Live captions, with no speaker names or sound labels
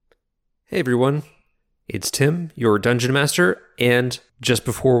Hey everyone, it's Tim, your Dungeon Master, and just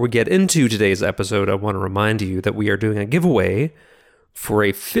before we get into today's episode, I want to remind you that we are doing a giveaway for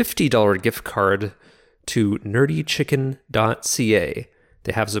a $50 gift card to nerdychicken.ca.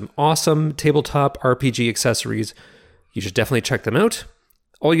 They have some awesome tabletop RPG accessories. You should definitely check them out.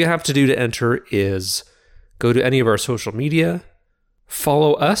 All you have to do to enter is go to any of our social media,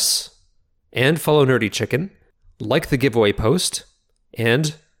 follow us, and follow Nerdy Chicken, like the giveaway post,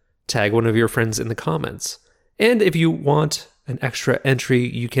 and tag one of your friends in the comments. And if you want an extra entry,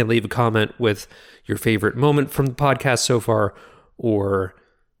 you can leave a comment with your favorite moment from the podcast so far, or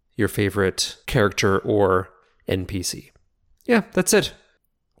your favorite character or NPC. Yeah, that's it.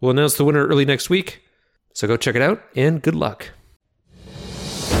 We'll announce the winner early next week, so go check it out, and good luck.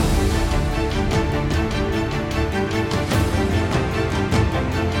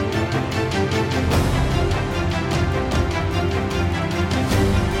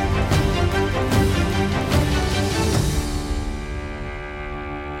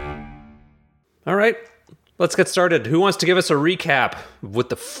 All right, let's get started. Who wants to give us a recap of what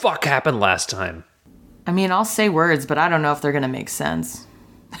the fuck happened last time? I mean, I'll say words, but I don't know if they're going to make sense.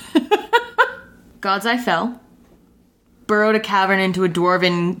 God's Eye fell, burrowed a cavern into a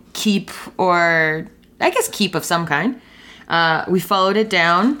dwarven keep, or I guess keep of some kind. We followed it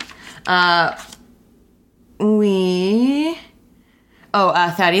down. Thaddeus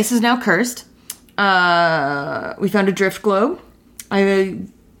is now cursed. We found a drift globe.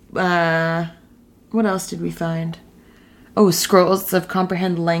 What else did we find? Oh, scrolls of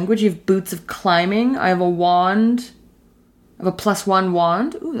comprehend language. You have boots of climbing. I have a wand. I have a +1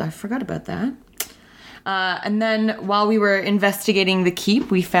 wand. Ooh, I forgot about that. And then while we were investigating the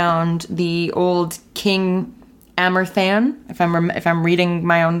keep, we found the old King Amerthan, if I'm reading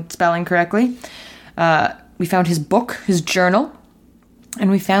my own spelling correctly. We found his book, his journal,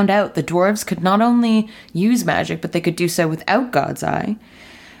 and we found out the dwarves could not only use magic, but they could do so without God's Eye.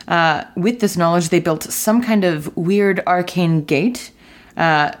 With this knowledge, they built some kind of weird arcane gate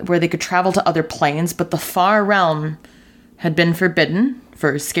where they could travel to other planes, but the far realm had been forbidden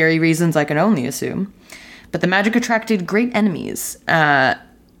for scary reasons I can only assume. But the magic attracted great enemies. And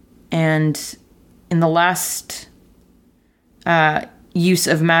in the last use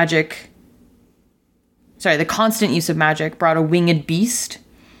of magic... Sorry, the constant use of magic brought a winged beast.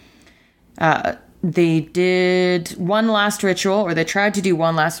 They did one last ritual, or they tried to do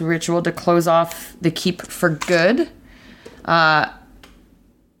one last ritual to close off the keep for good. And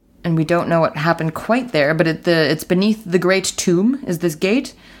we don't know what happened quite there, but it's beneath the Great Tomb is this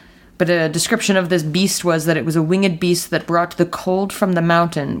gate. But a description of this beast was that it was a winged beast that brought the cold from the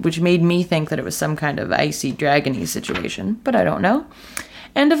mountain, which made me think that it was some kind of icy, dragony situation, but I don't know.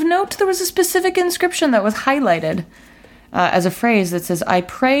 And of note, there was a specific inscription that was highlighted as a phrase that says, "I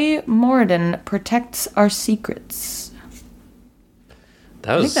pray Moradin protects our secrets."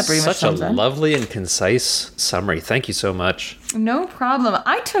 That was such a lovely and concise summary. Thank you so much. No problem.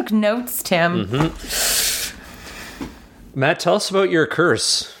 I took notes, Tim. Mm-hmm. Matt, tell us about your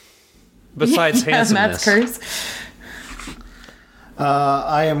curse. Besides handsomeness. Matt's curse.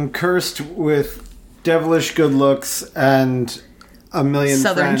 I am cursed with devilish good looks and a million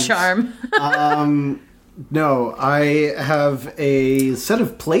Southern friends. charm. No, I have a set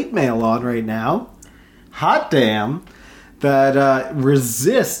of plate mail on right now. Hot damn. That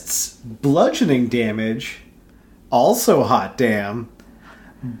resists bludgeoning damage. Also hot damn.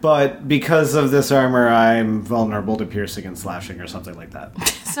 But because of this armor, I'm vulnerable to piercing and slashing or something like that.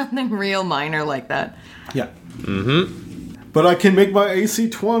 Something real minor like that. Yeah. Mm-hmm. But I can make my AC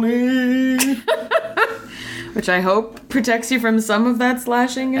 20. Which I hope protects you from some of that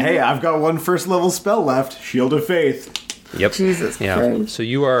slashing. Hey, I've got one first level spell left. Shield of Faith. Yep. Jesus Christ. So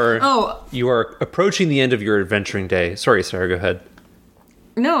you are approaching the end of your adventuring day. Sorry, Sarah, go ahead.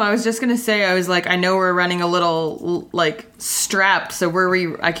 No, I was just going to say, I was like, I know we're running a little, like, strapped, so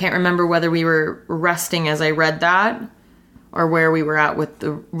I can't remember whether we were resting as I read that, or where we were at with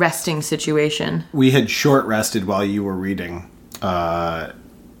the resting situation. We had short rested while you were reading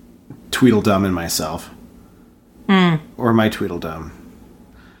Tweedledum and myself. Or my Tweedledum.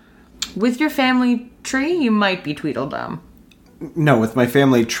 With your family tree, you might be Tweedledum. No, with my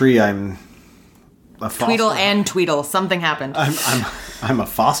family tree, I'm a foster. Tweedle and Tweedle. Something happened. I'm a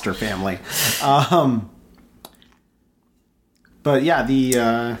foster family. But yeah,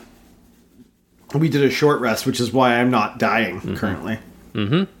 we did a short rest, which is why I'm not dying currently.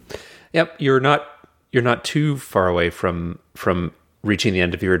 Mm-hmm. Yep, you're not too far away from reaching the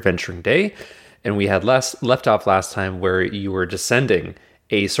end of your adventuring day. And we had left off last time where you were descending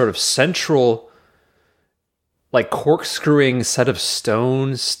a sort of central like corkscrewing set of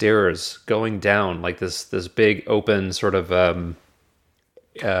stone stairs going down, like this big open sort of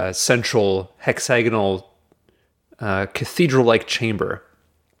central hexagonal cathedral-like chamber.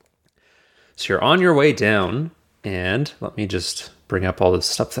 So you're on your way down, and let me just bring up all the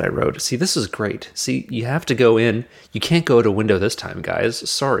stuff that I wrote. See, this is great. See, you have to go in. You can't go to window this time, guys.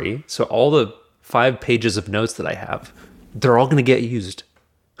 Sorry. So all the 5 pages of notes that I have, they're all going to get used.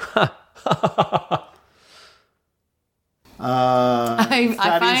 I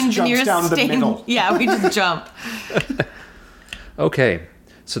find the nearest down the middle. Yeah, we just jump. Okay,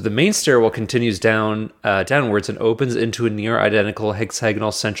 so the main stairwell continues downwards and opens into a near identical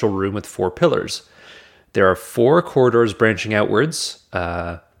hexagonal central room with 4 pillars. There are 4 corridors branching outwards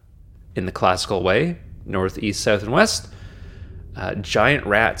in the classical way, north, east, south, and west. Giant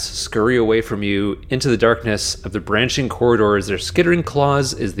rats scurry away from you into the darkness of the branching corridors. Their skittering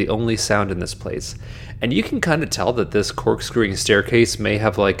claws is the only sound in this place. And you can kind of tell that this corkscrewing staircase may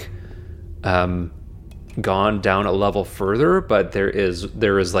have gone down a level further, but there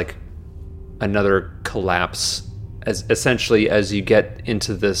is like another collapse as essentially as you get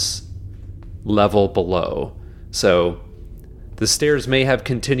into this level below. So the stairs may have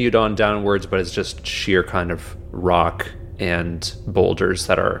continued on downwards, but it's just sheer kind of rock and boulders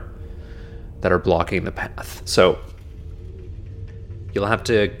that are blocking the path. So you'll have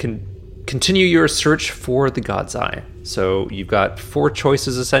to continue your search for the God's Eye. So you've got 4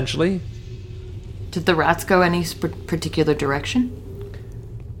 choices essentially. Did the rats go any particular direction?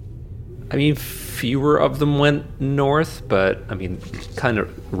 I mean, fewer of them went north, but I mean, kind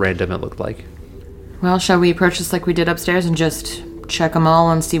of random it looked like. Well, shall we approach this like we did upstairs and just check them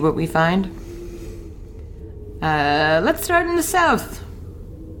all and see what we find? Let's start in the south.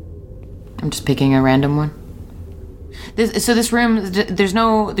 I'm just picking a random one. This room, there's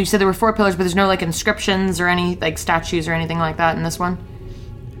no... You said there were 4 pillars, but there's no, like, inscriptions or any, like, statues or anything like that in this one?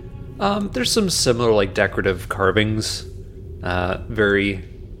 There's some similar, like, decorative carvings. Very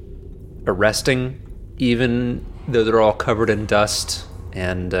arresting, even though they're all covered in dust.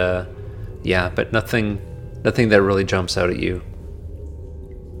 And, yeah, but nothing that really jumps out at you.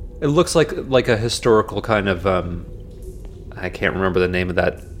 It looks like a historical kind of, I can't remember the name of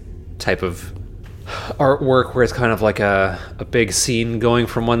that type of artwork where it's kind of like a big scene going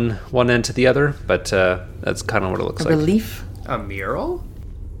from one end to the other, but that's kind of what it looks like. A relief? A mural?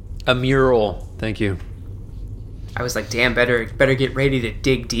 A mural, thank you. I was like, damn, better get ready to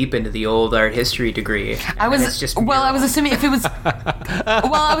dig deep into the old art history degree. I was assuming if it was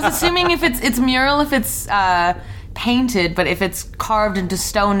it's mural if it's painted, but if it's carved into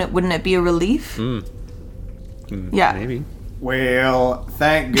stone, wouldn't it be a relief? Yeah, Maybe. Well,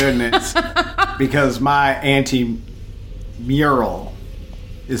 thank goodness, because my anti-mural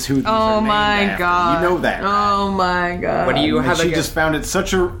is who these are named after. God! You know that, right? Oh my god! What do you have? She just found it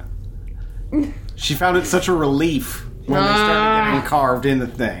such a... She found it such a relief when they started getting carved into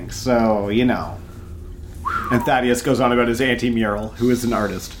things. So, you know. And Thaddeus goes on about his anti-mural, who is an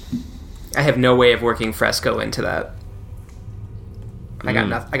artist. I have no way of working fresco into that. I got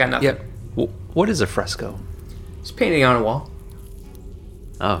nothing. Yeah. What is a fresco? It's painting on a wall.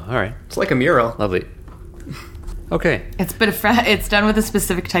 Oh, all right. It's like a mural. Lovely. Okay. It's done with a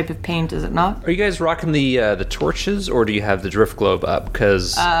specific type of paint, is it not? Are you guys rocking the torches, or do you have the drift globe up?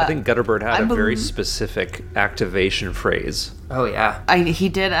 Because I think Gutterbird had a very specific activation phrase. Oh yeah. He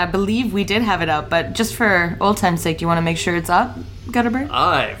did. I believe we did have it up, but just for old time's sake, do you want to make sure it's up, Gutterbird?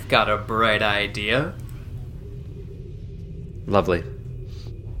 I've got a bright idea. Lovely.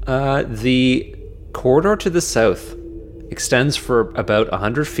 The corridor to the south extends for about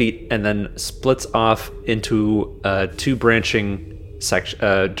 100 feet and then splits off into 2 branching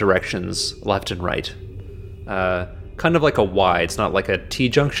directions, left and right. Kind of like a Y. It's not like a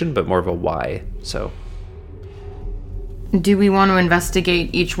T-junction, but more of a Y. So, do we want to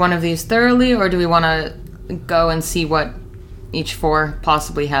investigate each one of these thoroughly, or do we want to go and see what each 4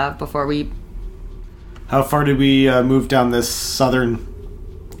 possibly have before we... How far did we move down this southern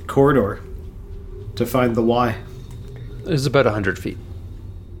corridor to find the Y? it's about 100 feet.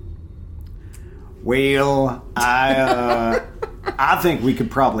 Well, I think we could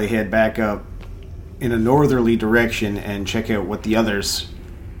probably head back up in a northerly direction and check out what the others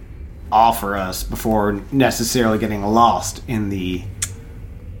offer us before necessarily getting lost in the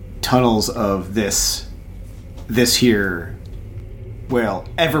tunnels of this here, well,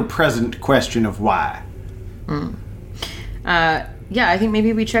 ever-present question of why. Yeah, I think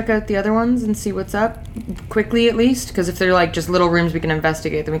maybe we check out the other ones and see what's up quickly, at least. Because if they're like just little rooms we can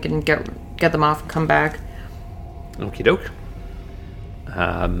investigate, then we can get them off and come back. Okie doke.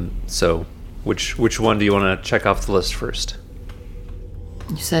 So Which one do you want to check off the list first?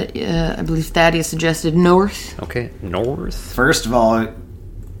 You said, I believe Thaddeus suggested north. Okay, north. First of all,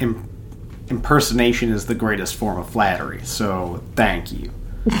 impersonation is the greatest form of flattery, so thank you.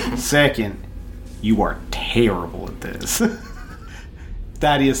 Second, you are terrible at this.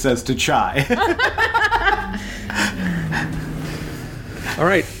 Thaddeus says to Chai. All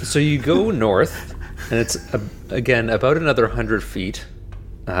right, so you go north, and it's, again, about another 100 feet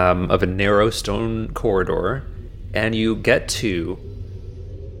of a narrow stone corridor, and you get to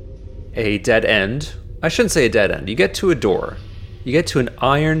a dead end. I shouldn't say a dead end. You get to a door. You get to an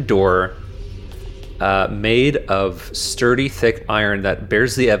iron door made of sturdy, thick iron that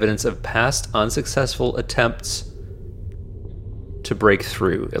bears the evidence of past unsuccessful attempts to break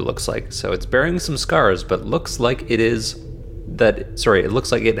through, it looks like. So it's bearing some scars, but looks like it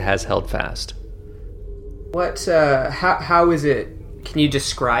looks like it has held fast. What? How is it? Can you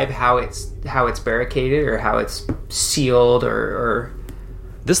describe how it's barricaded or how it's sealed or?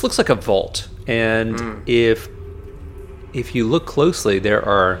 This looks like a vault, and if you look closely, there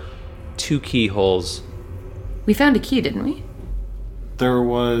are 2 keyholes. We found a key, didn't we?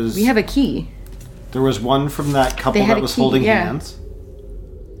 We have a key. There was one from that couple They had that a was key, holding yeah. hands.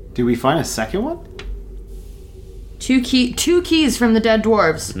 Did we find a second one? 2 keys from the dead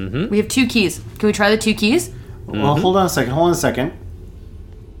dwarves. Mm-hmm. We have 2 keys. Can we try the 2 keys? Well, hold on a second.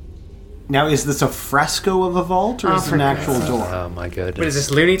 Now, is this a fresco of a vault, or is it an actual door? Oh my goodness. What is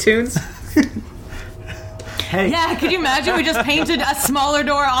this, Looney Tunes? Hey, Yeah, could you imagine we just painted a smaller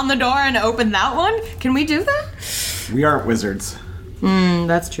door on the door and opened that one? Can we do that? we aren't wizards.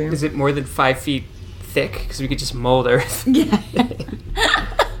 That's true. Is it more than 5 feet thick? Because we could just mold earth. Yeah.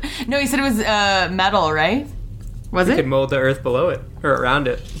 No, you said it was metal, right? Was We it? could mold the earth below it or around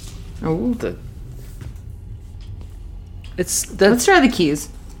it. Oh. That's Let's try the keys.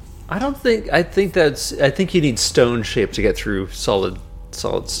 I think you need stone shape to get through solid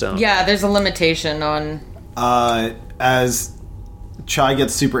stone. Yeah, there's a limitation on... As Chai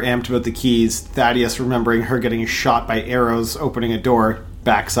gets super amped about the keys, Thaddeus, remembering her getting shot by arrows opening a door,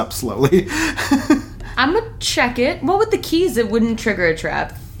 backs up slowly. I'm gonna check it. Well, with the keys, it wouldn't trigger a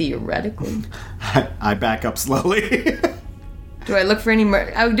trap, theoretically. I back up slowly. Do I look for any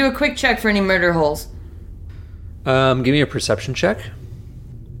I would do a quick check for any murder holes. Give me a perception check.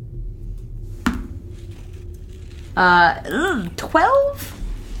 12?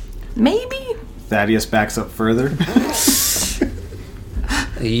 Maybe? Thaddeus backs up further.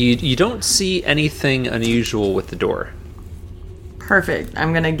 You don't see anything unusual with the door. Perfect.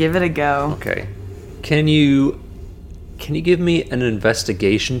 I'm gonna give it a go. Okay. Can you give me an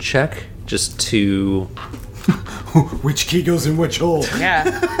investigation check just to... Which key goes in which hole?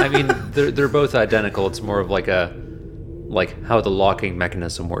 Yeah. I mean, they're both identical. It's more of like how the locking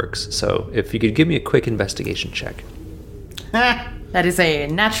mechanism works. So if you could give me a quick investigation check. That is a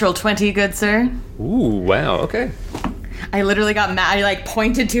natural 20, good sir. Ooh, wow, okay. I literally got mad. I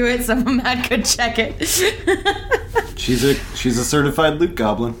pointed to it so Matt could check it. She's a certified loot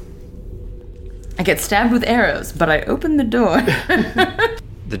goblin. I get stabbed with arrows, but I open the door.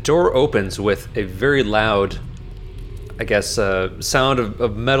 The door opens with a very loud, I guess, sound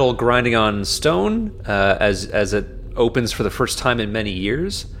of metal grinding on stone as it opens for the first time in many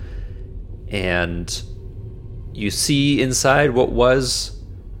years. And you see inside what was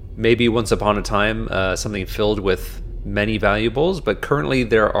maybe once upon a time something filled with many valuables, but currently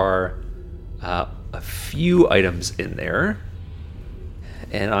there are a few items in there.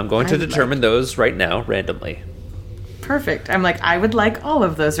 And I'm going to determine those right now, randomly. Perfect. I'm I would like all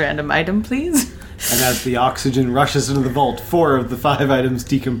of those random items, please. And as the oxygen rushes into the vault, 4 of the 5 items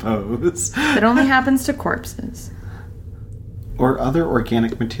decompose. That only happens to corpses. Or other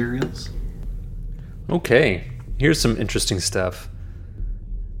organic materials. Okay, here's some interesting stuff.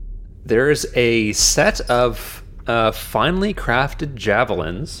 There's a set of finely crafted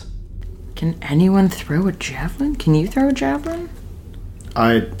javelins. Can anyone throw a javelin? Can you throw a javelin?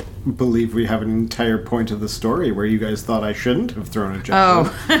 I believe we have an entire point of the story where you guys thought I shouldn't have thrown a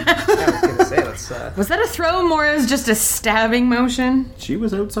javelin. Oh. I was gonna say, let's. Was that a throw more as just a stabbing motion? She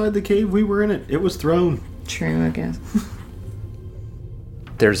was outside the cave, we were in it. It was thrown. True, I guess.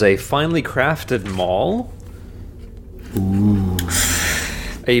 There's a finely crafted maul. Ooh.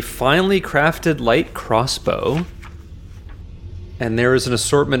 A finely crafted light crossbow. And there is an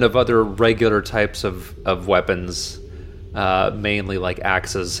assortment of other regular types of weapons, mainly like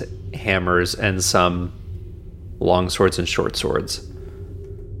axes, hammers, and some long swords and short swords.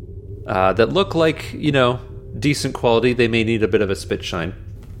 That look like, decent quality. They may need a bit of a spit shine.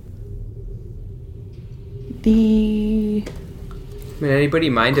 Would anybody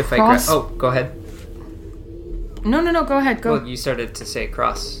mind if Cross- I... Oh, go ahead. No, go ahead, go. Well, you started to say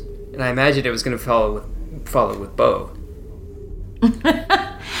cross, and I imagined it was going to follow with bow.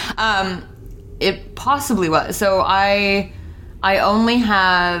 It possibly was. So I only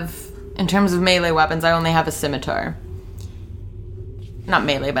have, in terms of melee weapons, I only have a scimitar. Not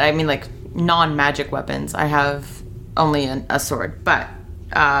melee, but I mean like non-magic weapons. I have only a sword. But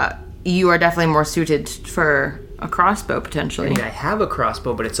you are definitely more suited for a crossbow I potentially. mean, I have a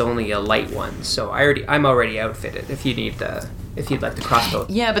crossbow, but it's only a light one, so I'm already outfitted. If you'd like the crossbow.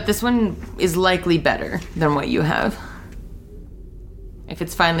 Yeah, but this one is likely better than what you have. If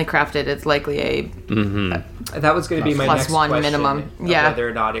it's finely crafted, it's likely a That was going to be my Plus next one question, minimum. of Yeah. whether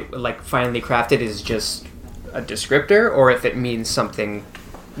or not it like finely crafted is just a descriptor, or if it means something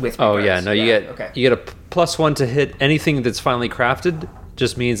with. Oh regards. yeah, no, you Okay. get a +1 to hit anything that's finely crafted.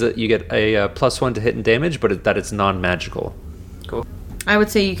 Just means that you get a +1 to hit and damage, but that it's non-magical. Cool. I would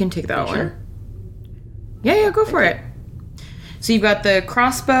say you can take that one. Sure. Yeah, go for it. So you've got the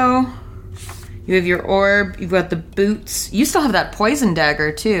crossbow, you have your orb, you've got the boots. You still have that poison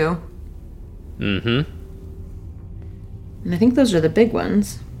dagger too. Mm-hmm. And I think those are the big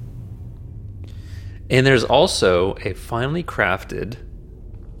ones. And there's also a finely crafted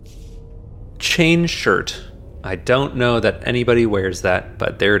chain shirt. I don't know that anybody wears that,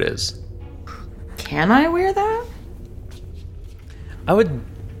 but there it is. Can I wear that? I would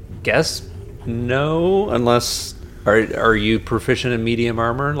guess no, unless are you proficient in medium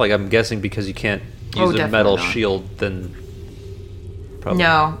armor? Like I'm guessing because you can't use a definitely metal not. shield, then probably.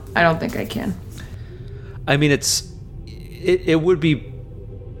 No, I don't think I can. I mean, it would be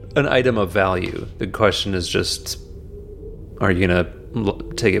an item of value. The question is just, are you gonna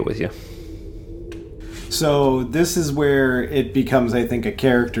take it with you? So this is where it becomes, I think, a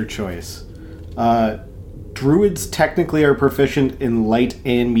character choice. Druids technically are proficient in light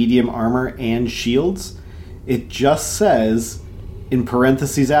and medium armor and shields. It just says, in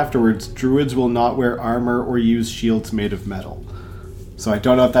parentheses afterwards, druids will not wear armor or use shields made of metal. So I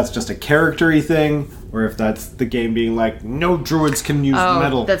don't know if that's just a character-y thing, or if that's the game being like, no druids can use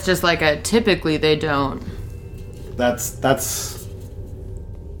metal. That's just like a typically they don't. That's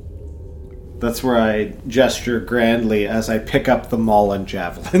where I gesture grandly as I pick up the maul and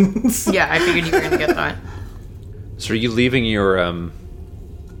javelins. Yeah, I figured you were gonna get that. So are you leaving your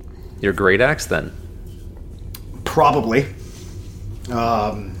great axe then? Probably.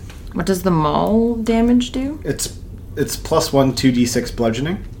 What does the maul damage do? It's +1 2d6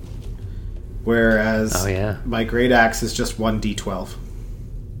 bludgeoning, whereas Oh, yeah. my great axe is just 1d12.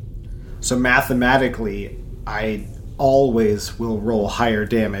 So mathematically, I always will roll higher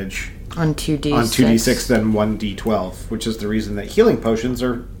damage On 2d6. on 2d6 than 1d12, which is the reason that healing potions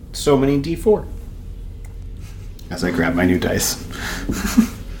are so many d4. As I grab my new dice.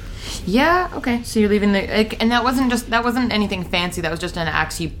 Yeah, okay. So you're leaving and that wasn't anything fancy. That was just an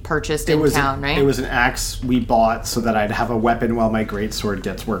axe you purchased in town, right? It was an axe we bought so that I'd have a weapon while my greatsword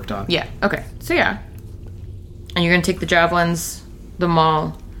gets worked on. Yeah, okay. So yeah. And you're gonna take the javelins, the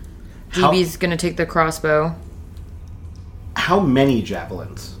maul. DB's gonna take the crossbow. How many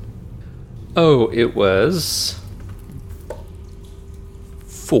javelins? Oh, it was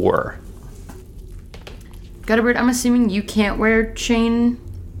 4. Gutterbird, I'm assuming you can't wear chain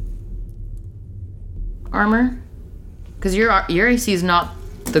armor? Because your AC is not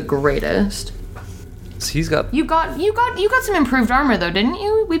the greatest. So he's got You got some improved armor though, didn't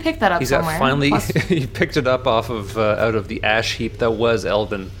you? We picked that up he's somewhere. got finally Plus- he picked it up off of out of the ash heap that was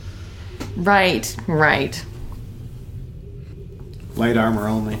Elvin. Right. Light armor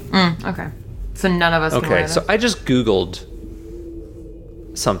only. Okay. So none of us can wear Okay, this. so I just Googled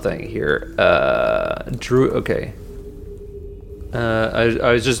something here. Okay.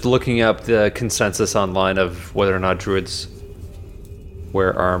 I was just looking up the consensus online of whether or not druids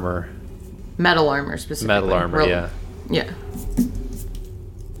wear armor. Metal armor specifically. Metal armor, yeah. Yeah.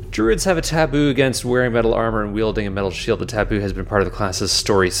 Druids have a taboo against wearing metal armor and wielding a metal shield. The taboo has been part of the class's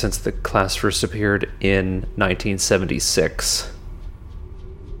story since the class first appeared in 1976.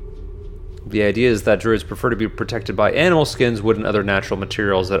 The idea is that druids prefer to be protected by animal skins, wood, and other natural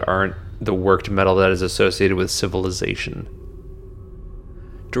materials that aren't the worked metal that is associated with civilization.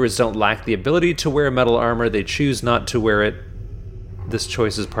 Druids don't lack the ability to wear metal armor, they choose not to wear it. This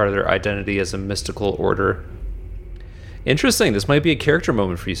choice is part of their identity as a mystical order. Interesting, this might be a character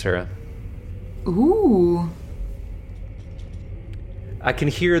moment for you, Sarah. Ooh. I can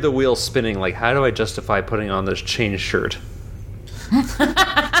hear the wheel spinning, like, how do I justify putting on this chain shirt? You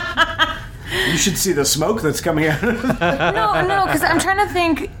should see the smoke that's coming out of No, because I'm trying to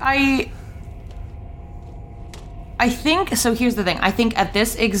think. I I think, so here's the thing. I think at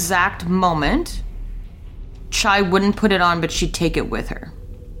this exact moment, Chai wouldn't put it on, but she'd take it with her.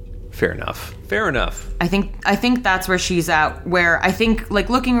 Fair enough. Fair enough. I think that's where she's at, where I think, like,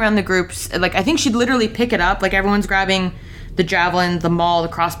 looking around the groups, like, I think she'd literally pick it up, like, everyone's grabbing the javelin, the maul, the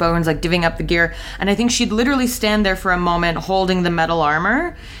crossbow, and, like, divvying up the gear, and I think she'd literally stand there for a moment holding the metal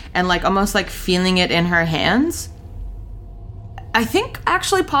armor and, like, almost, like, feeling it in her hands. I think,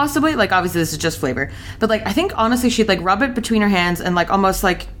 actually, possibly, like, obviously this is just flavor, but, like, I think, honestly, she'd, like, rub it between her hands and, like, almost,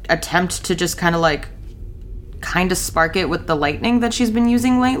 like, attempt to just kind of spark it with the lightning that she's been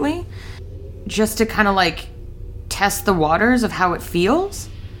using lately, just to kind of, like, test the waters of how it feels.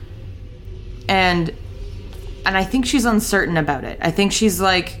 And I think she's uncertain about it. I think she's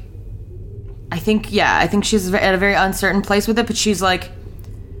at a very uncertain place with it, but she's, like,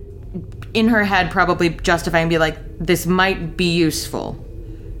 in her head probably justifying, be like, this might be useful,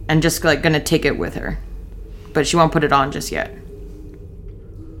 and just, like, gonna take it with her. But she won't put it on just yet.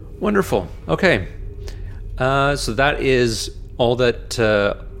 Wonderful. Okay. So that is all that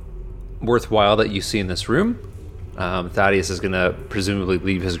worthwhile that you see in this room. Thaddeus is going to presumably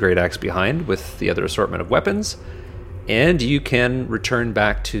leave his great axe behind with the other assortment of weapons, and you can return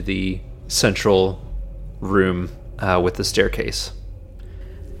back to the central room with the staircase.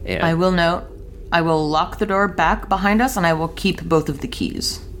 And I will note, I will lock the door back behind us, and I will keep both of the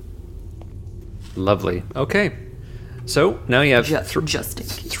keys. Lovely. Okay. So now you have just in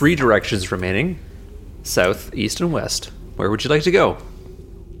case. 3 directions remaining: south, east, and west. Where would you like to go?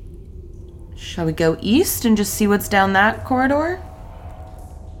 Shall we go east and just see what's down that corridor?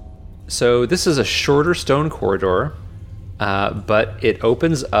 So this is a shorter stone corridor, but it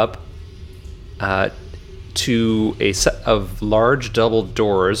opens up to a set of large double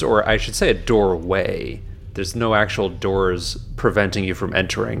doors, or I should say a doorway. There's no actual doors preventing you from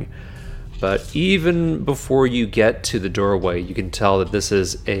entering. But even before you get to the doorway, you can tell that this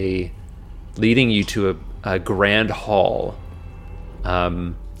is leading you to a grand hall.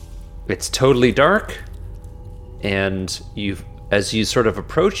 It's totally dark, and as you sort of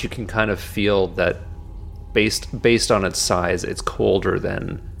approach, you can kind of feel that based on its size, it's colder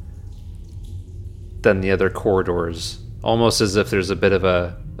than the other corridors, almost as if there's a bit of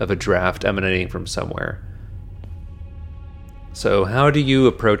a draft emanating from somewhere. So how do you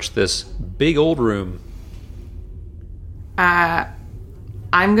approach this big old room? I'm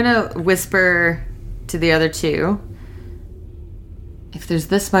gonna whisper to the other two, if there's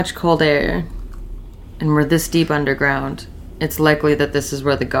this much cold air and we're this deep underground, it's likely that this is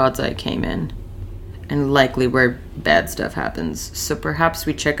where the God's Eye came in, and likely where bad stuff happens. So perhaps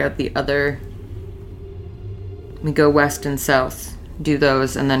we check out the other. We go west and south, do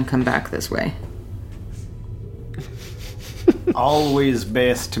those, and then come back this way. Always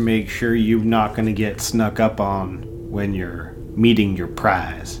best to make sure you're not going to get snuck up on when you're meeting your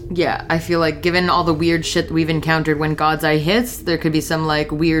prize. Yeah, I feel like given all the weird shit we've encountered when God's Eye hits, there could be some,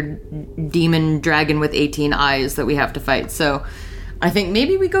 like, weird demon dragon with 18 eyes that we have to fight. So I think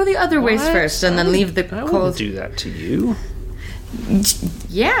maybe we go the other ways first and then leave the I wouldn't cold. do that to you.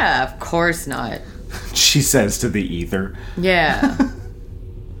 Yeah, of course not. She says to the ether. Yeah.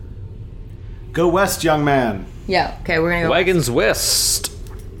 Go west, young man. Yeah, okay, we're gonna go. Wagons west.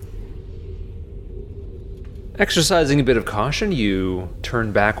 Exercising a bit of caution, you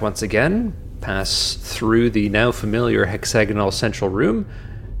turn back once again, pass through the now familiar hexagonal central room,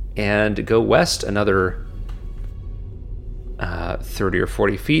 and go west another 30 or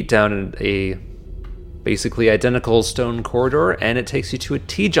 40 feet down in a basically identical stone corridor, and it takes you to a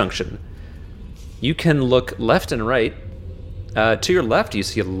T-junction. You can look left and right. To your left, you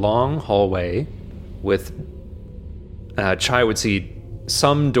see a long hallway with Chai would see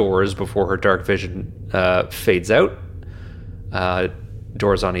some doors before her dark vision fades out.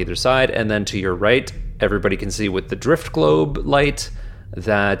 Doors on either side. And then to your right, everybody can see with the drift globe light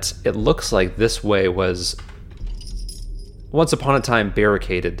that it looks like this way was once upon a time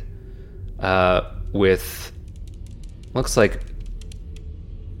barricaded with, looks like,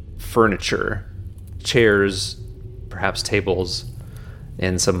 furniture, chairs, perhaps tables,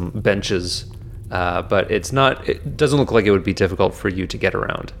 and some benches. But it doesn't look like it would be difficult for you to get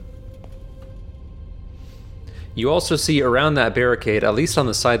around. You also see around that barricade, at least on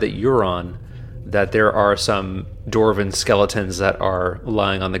the side that you're on, that there are some dwarven skeletons that are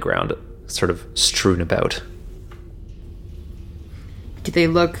lying on the ground, sort of strewn about. Do they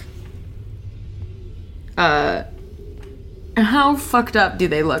look... how fucked up do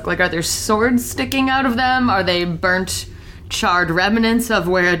they look? Like, are there swords sticking out of them? Are they burnt, charred remnants of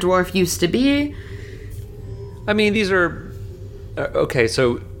where a dwarf used to be? I mean, these are... okay,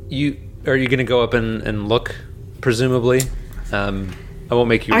 so are you going to go up and look presumably. I won't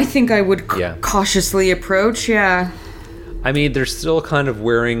make you... I think I would Yeah. cautiously approach, yeah. I mean, they're still kind of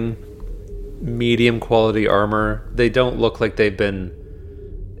wearing medium quality armor. They don't look like they've been...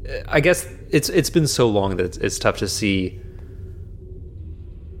 I guess it's been so long that it's tough to see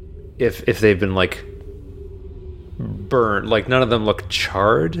if they've been, like, burned. Like, none of them look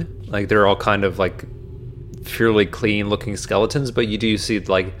charred. Like, they're all kind of, like, fairly clean looking skeletons, but you do see,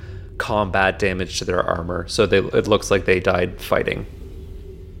 like, combat damage to their armor. So it looks like they died fighting.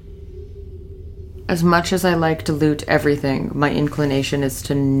 As much as I like to loot everything, my inclination is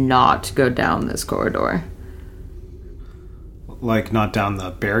to not go down this corridor. Like, not down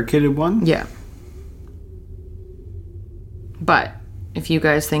the barricaded one? Yeah. But if you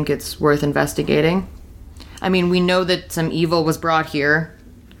guys think it's worth investigating, I mean, we know that some evil was brought here.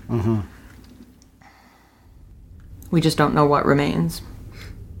 Mm-hmm. We just don't know what remains.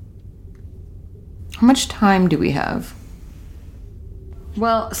 How much time do we have?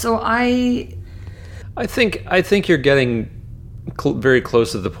 Well, so I think you're getting very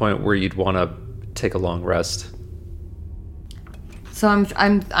close to the point where you'd want to take a long rest. So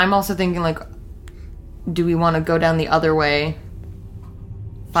I'm also thinking, like, do we want to go down the other way,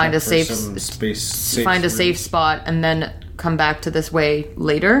 find Check a for safe some safe find a rooms. safe spot, and then come back to this way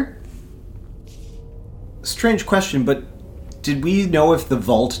later? Strange question, but did we know if the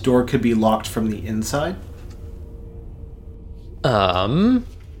vault door could be locked from the inside?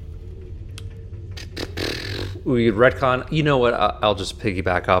 We retcon. You know what? I'll just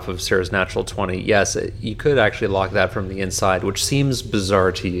piggyback off of Sarah's natural 20. Yes, you could actually lock that from the inside, which seems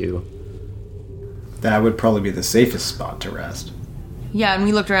bizarre to you. That would probably be the safest spot to rest. Yeah, and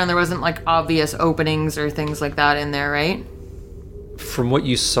we looked around. There wasn't, like, obvious openings or things like that in there, right? From what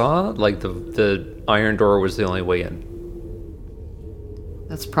you saw, like, the iron door was the only way in.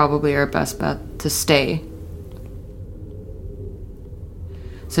 That's probably our best bet to stay.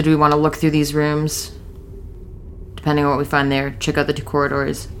 So do we want to look through these rooms? Depending on what we find there, check out the 2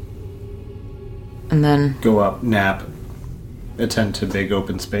 corridors. And then, Go up, nap, attend to big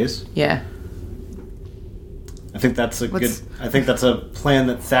open space. yeah. I think that's What's- I think that's a plan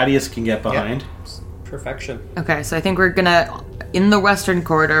that Thaddeus can get behind. Perfection. Okay, so I think we're gonna, in the western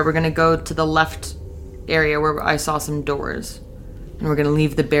corridor, we're gonna go to the left area where I saw some doors. And we're gonna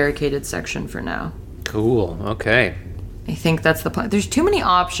leave the barricaded section for now. Cool. Okay. I think that's the plan. There's too many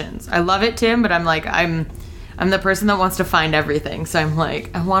options. I love it, Tim, but I'm like, I'm the person that wants to find everything. So I'm like,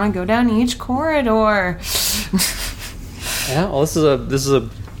 I want to go down each corridor. Yeah. Well, this is a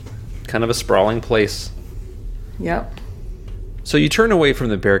kind of a sprawling place. Yep. So you turn away from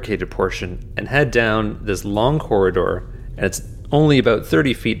the barricaded portion and head down this long corridor, and it's only about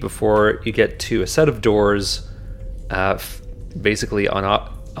 30 feet before you get to a set of doors, basically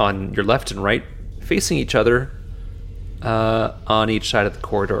on your left and right, facing each other, on each side of the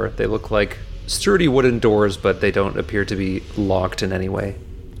corridor. They look like sturdy wooden doors, but they don't appear to be locked in any way.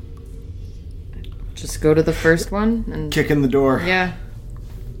 Just go to the first one and Kick in the door. yeah.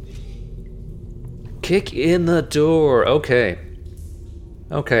 Kick in the door. Okay.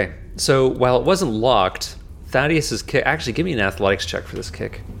 So while it wasn't locked, Thaddeus's kick. Actually, give me an athletics check for this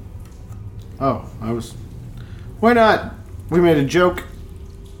kick. Oh, why not? We made a joke.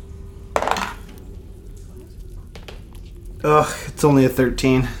 Ugh, it's only a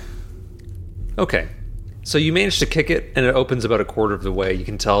 13. Okay. So you manage to kick it, and it opens about a quarter of the way. You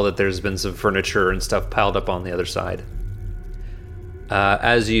can tell that there's been some furniture and stuff piled up on the other side.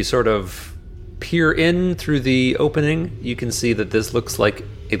 As you sort of peer in through the opening, you can see that this looks like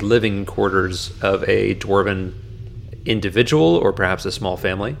a living quarters of a dwarven individual, or perhaps a small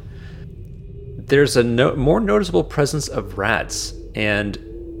family. There's a more noticeable presence of rats, and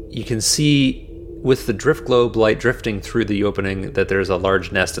you can see with the drift globe light drifting through the opening that there's a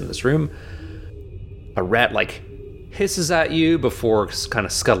large nest in this room. A rat, like, hisses at you before kind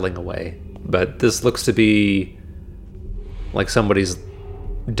of scuttling away. But this looks to be like somebody's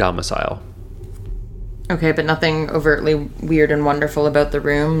domicile. Okay, but nothing overtly weird and wonderful about the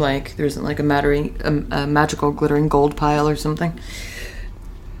room. Like there isn't like a magical glittering gold pile or something.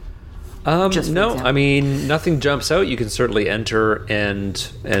 Just for No, example. I mean, nothing jumps out. You can certainly enter and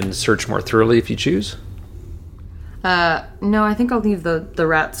search more thoroughly if you choose. No, I think I'll leave the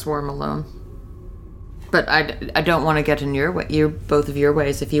rat swarm alone. But I don't want to get in your way, both of your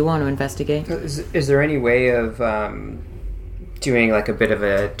ways if you want to investigate. Is there any way of doing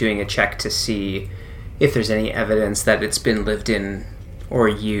like doing a check to see if there's any evidence that it's been lived in or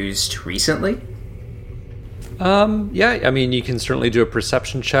used recently? Yeah, I mean, you can certainly do a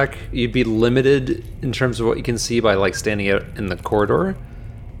perception check. You'd be limited in terms of what you can see by, like, standing out in the corridor.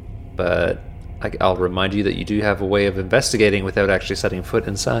 But I'll remind you that you do have a way of investigating without actually setting foot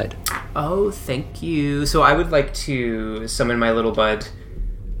inside. Oh, thank you. So I would like to summon my little bud,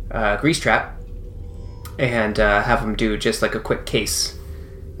 Grease Trap, and have him do just like a quick case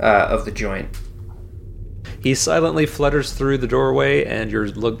of the joint. He silently flutters through the doorway, and you're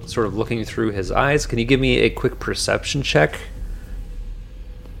sort of looking through his eyes. Can you give me a quick perception check?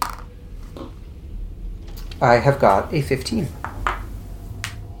 I have got a 15.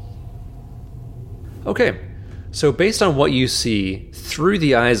 Okay, so based on what you see through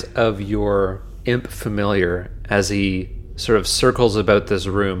the eyes of your imp familiar as he sort of circles about this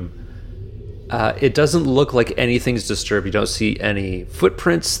room, it doesn't look like anything's disturbed. You don't see any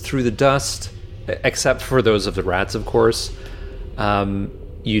footprints through the dust, except for those of the rats, of course.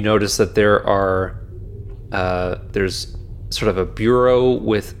 You notice that there's sort of a bureau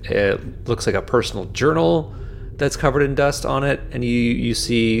with looks like a personal journal that's covered in dust on it, and you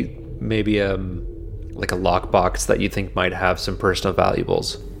see maybe like a lockbox that you think might have some personal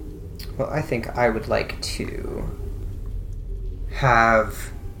valuables. Well, I think I would like to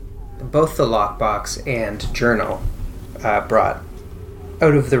have both the lockbox and journal brought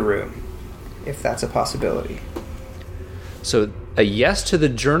out of the room, if that's a possibility. So a yes to the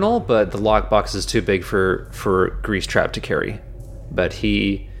journal, but the lockbox is too big for Grease Trap to carry. But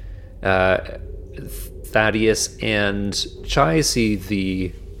he, Thaddeus and Chai see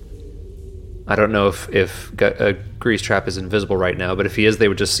the... I don't know if Grease Trap is invisible right now, but if he is, they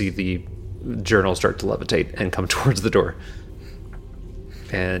would just see the journal start to levitate and come towards the door.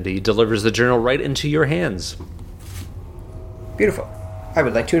 And he delivers the journal right into your hands. Beautiful. I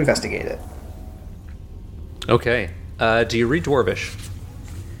would like to investigate it. Okay. Do you read Dwarvish?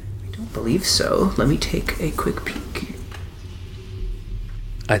 I don't believe so. Let me take a quick peek.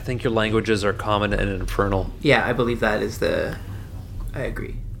 I think your languages are Common and Infernal. Yeah, I believe that is the... I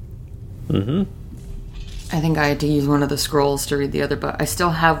agree. Mm-hmm. I think I had to use one of the scrolls to read the other book. I still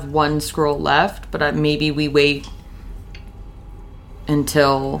have one scroll left, but maybe we wait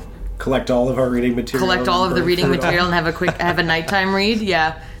until... Collect all of our reading material. Collect all of the reading material and have a nighttime read?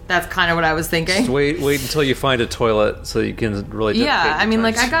 Yeah, that's kind of what I was thinking. Just wait until you find a toilet so you can really... Yeah, I mean,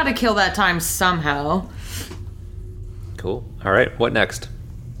 like, I gotta kill that time somehow. Cool. All right, what next?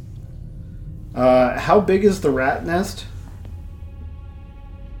 How big is the rat nest?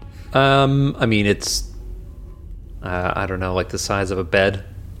 I mean, it's... I don't know, like the size of a bed.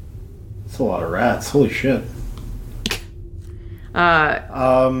 That's a lot of rats. Holy shit.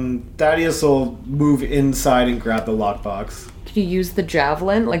 Thaddeus will move inside and grab the lockbox. Could you use the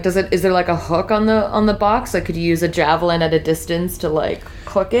javelin? Like, is there like a hook on the box? Like, could you use a javelin at a distance to like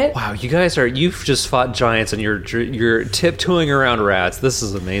hook it? Wow, you've just fought giants and you're tiptoeing around rats. This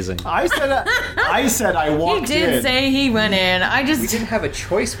is amazing. I said I walked in. He did say he went in. We didn't have a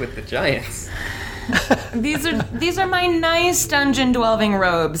choice with the giants. These are my nice dungeon dwelling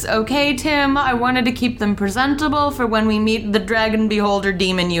robes, okay, Tim? I wanted to keep them presentable for when we meet the dragon beholder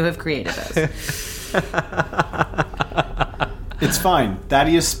demon you have created us. It's fine.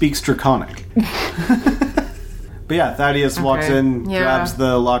 Thaddeus speaks Draconic. But yeah, Thaddeus walks in, grabs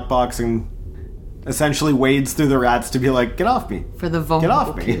the lockbox, and essentially wades through the rats to be like, "Get off me!" For the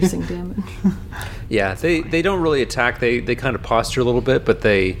vulnerable piercing damage. Yeah, they don't really attack. They kind of posture a little bit, but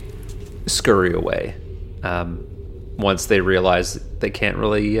they scurry away once they realize they can't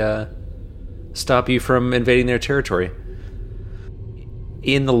really stop you from invading their territory.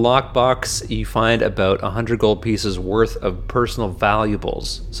 In the lockbox, you find about 100 gold pieces worth of personal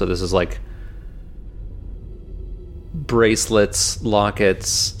valuables. So this is like bracelets, lockets,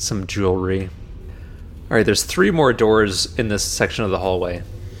 some jewelry. All right, there's 3 more doors in this section of the hallway.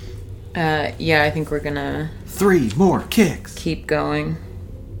 Yeah, I think we're gonna 3 more kicks. keep going.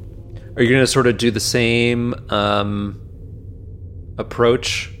 Are you going to sort of do the same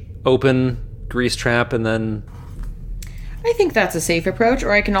approach? Open, Grease Trap, and then... I think that's a safe approach,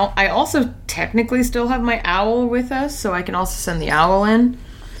 or I also technically still have my owl with us, so I can also send the owl in,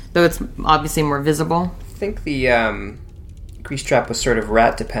 though it's obviously more visible. I think the Grease Trap was sort of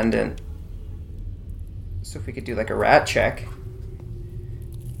rat dependent. So if we could do like a rat check,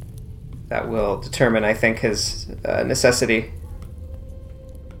 that will determine, I think, his necessity.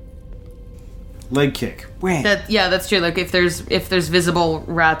 Leg kick. Wait. That's true. Like if there's visible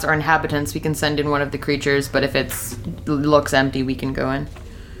rats or inhabitants, we can send in one of the creatures. But if it looks empty, we can go in.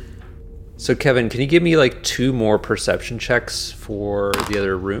 So Kevin, can you give me like 2 more perception checks for the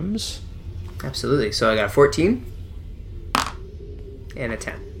other rooms? Absolutely. So I got a 14 and a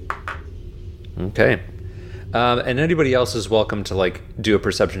 10. Okay. And anybody else is welcome to like do a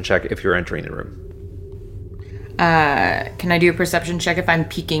perception check if you're entering the room. Can I do a perception check if I'm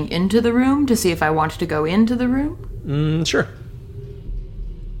peeking into the room to see if I want to go into the room? Sure.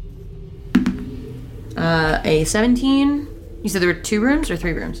 A 17. You said there were 2 rooms or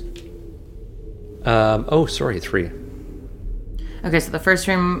 3 rooms? Sorry, 3. Okay, so the first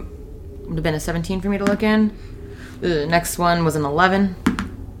room would have been a 17 for me to look in. The next one was an 11.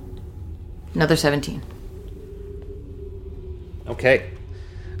 Another 17. Okay.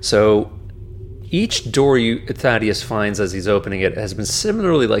 So each door Thaddeus finds as he's opening it has been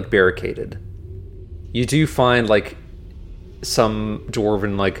similarly like barricaded. You do find like some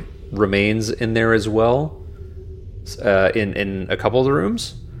dwarven like remains in there as well, in a couple of the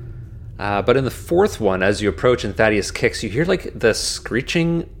rooms. But in the fourth one, as you approach and Thaddeus kicks, you hear like the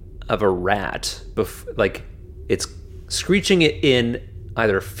screeching of a rat. Like it's screeching it in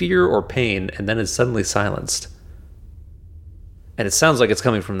either fear or pain, and then it's suddenly silenced. And it sounds like it's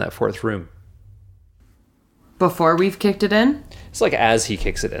coming from that fourth room. Before we've kicked it in? It's like as he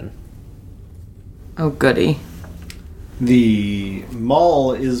kicks it in. Oh, goody. The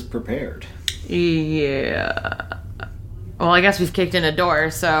mall is prepared. Yeah. Well, I guess we've kicked in a door,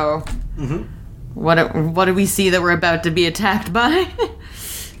 so... What do we see that we're about to be attacked by?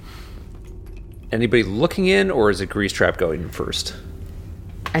 Anybody looking in, or is it Grease Trap going first?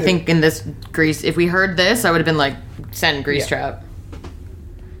 I think in this grease... If we heard this, I would have been like, send Grease Trap.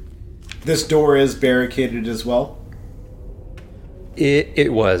 This door is barricaded as well?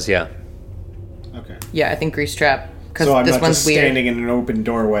 It was, yeah. Okay. Yeah, I think Grease Trap. Because So I'm this not one's just weird. standing in an open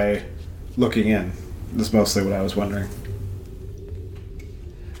doorway looking in. That's mostly what I was wondering.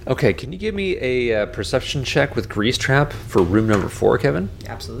 Okay, can you give me a perception check with Grease Trap for room number 4, Kevin?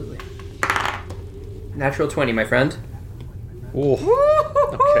 Absolutely. Natural 20, my friend. Oh,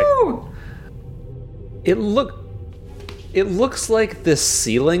 okay. It looks like the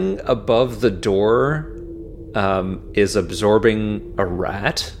ceiling above the door is absorbing a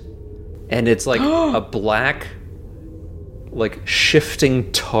rat, and it's like a black, like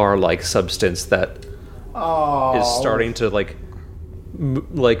shifting tar-like substance that is starting to like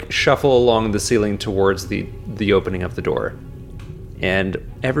shuffle along the ceiling towards the opening of the door. And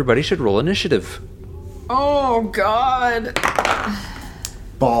everybody should roll initiative. Oh, God.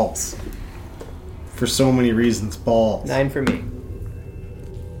 Balls. For so many reasons, balls. 9 for me.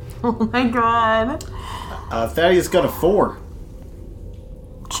 Oh, my God. Thaddeus got a 4.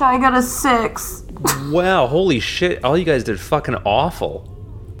 Chai got a 6. Wow, holy shit, all you guys did fucking awful.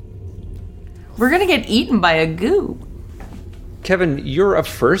 We're gonna get eaten by a goo. Kevin, you're up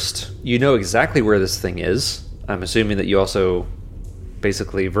first. You know exactly where this thing is. I'm assuming that you also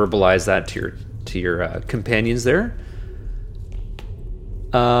basically verbalize that to your companions there.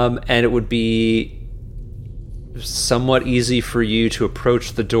 And it would be somewhat easy for you to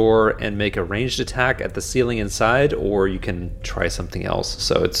approach the door and make a ranged attack at the ceiling inside, or you can try something else.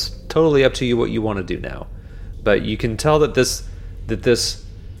 So it's totally up to you what you want to do now. But you can tell that this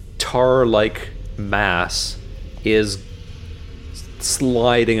tar-like mass is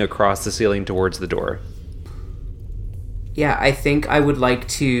sliding across the ceiling towards the door. Yeah, I think I would like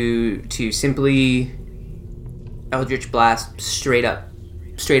to simply Eldritch Blast straight up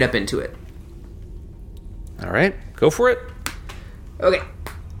into it. All right, go for it. Okay.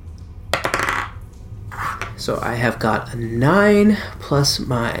 So I have got a 9 plus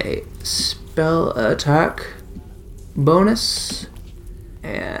my spell attack bonus.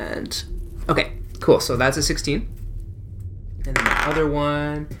 And okay, cool. So that's a 16. And then the other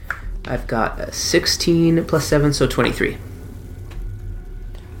one, I've got a 16 plus 7, so 23.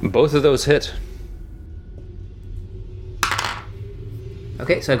 Both of those hit.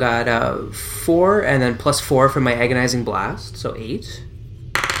 Okay, so I got 4 and then plus 4 from my agonizing blast, so 8.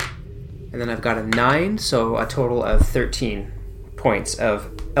 And then I've got a 9, so a total of 13 points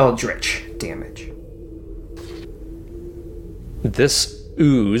of Eldritch damage. This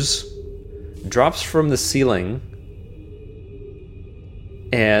ooze drops from the ceiling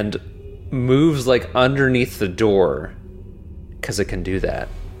and moves like underneath the door, because it can do that.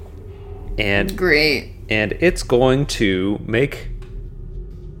 And Great. and it's going to make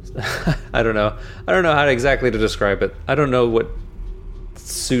I don't know how exactly to describe it. I don't know what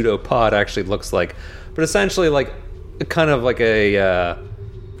pseudopod actually looks like, but essentially like kind of like a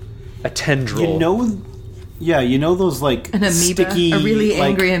tendril. You know those like An amoeba. sticky, A really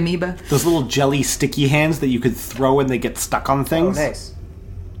like, angry amoeba. those little jelly sticky hands that you could throw and they get stuck on things. Oh, nice.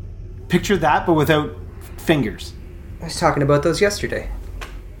 Picture that, but without fingers. I was talking about those yesterday.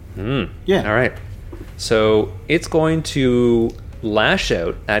 Yeah. All right. So it's going to lash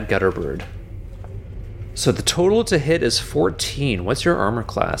out at Gutterbird. So the total to hit is 14. What's your armor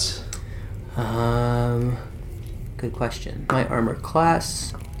class? Good question. My armor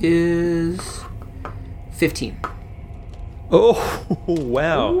class is 15. Oh,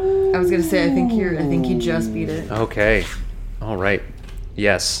 wow. I was gonna say, I think you just beat it. Okay. All right.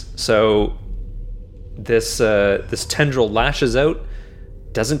 Yes. So this tendril lashes out,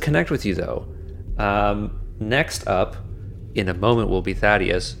 doesn't connect with you though. Next up, in a moment, will be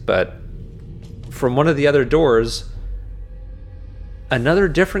Thaddeus, but from one of the other doors, another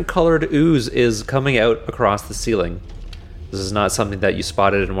different colored ooze is coming out across the ceiling. This is not something that you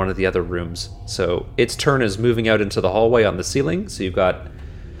spotted in one of the other rooms. So its turn is moving out into the hallway on the ceiling. So you've got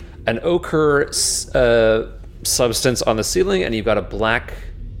an ochre substance on the ceiling, and you've got a black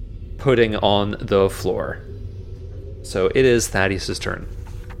pudding on the floor. So it is Thaddeus' turn.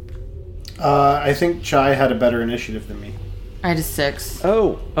 I think Chai had a better initiative than me. I had a 6.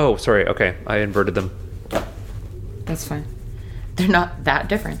 Oh, sorry. Okay, I inverted them. That's fine. They're not that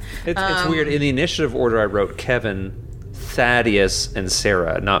different. It's weird. In the initiative order, I wrote Kevin, Thaddeus, and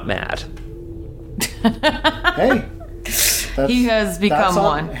Sarah, not Matt. Hey, He has become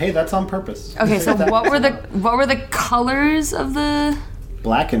one. Hey, that's on purpose. Okay, so what were the colors of the?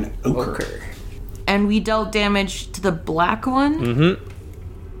 Black and ochre. And we dealt damage to the black one.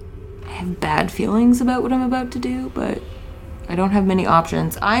 Mm-hmm. I have bad feelings about what I'm about to do, but I don't have many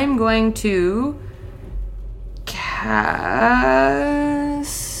options. I'm going to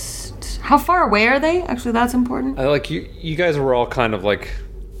cast. How far away are they? Actually, that's important. Like you guys were all kind of like.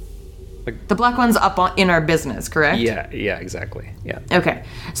 The black one's up in our business, correct? Yeah, exactly. Yeah. Okay,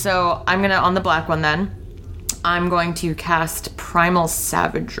 so I'm gonna, on the black one then, I'm going to cast Primal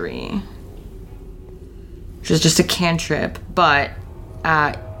Savagery, which is just a cantrip, but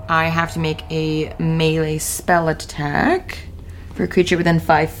I have to make a melee spell attack for a creature within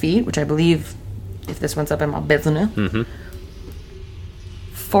 5 feet, which I believe, if this one's up in my business. Mm-hmm.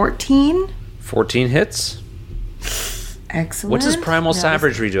 14? 14 hits. Excellent. What does Primal That was-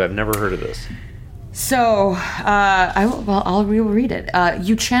 Savagery do? I've never heard of this. So, I'll reread it.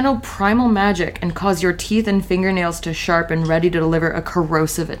 You channel primal magic and cause your teeth and fingernails to sharpen, ready to deliver a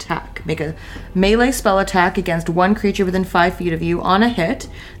corrosive attack. Make a melee spell attack against one creature within 5 feet of you. On a hit,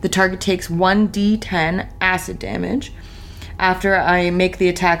 the target takes 1d10 acid damage. After I make the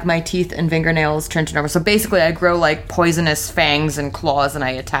attack, my teeth and fingernails turn to normal. So basically, I grow like poisonous fangs and claws and I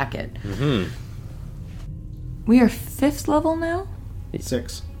attack it. Mm-hmm. We are 5th level now?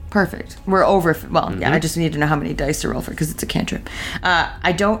 6. Perfect. We're over. Well, yeah. I just need to know how many dice to roll for because it's a cantrip.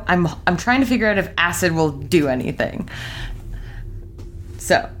 I'm trying to figure out if acid will do anything.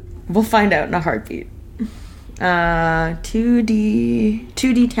 So we'll find out in a heartbeat.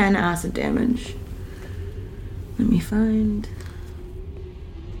 2d10 acid damage. Let me find.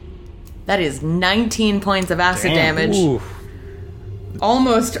 That is 19 points of acid damage. Ooh,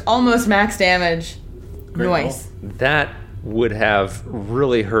 Almost max damage. Great Nice. that would have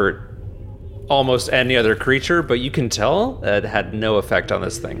really hurt almost any other creature, but you can tell it had no effect on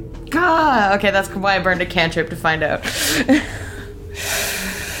this thing. God. Okay, that's why I burned a cantrip to find out.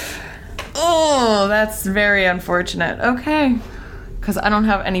 Oh, that's very unfortunate. Okay. Because I don't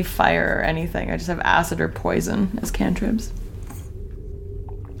have any fire or anything. I just have acid or poison as cantrips.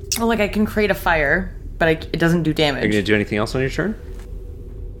 Well, like I can create a fire, but it doesn't do Are you going to damage. do anything else on your turn?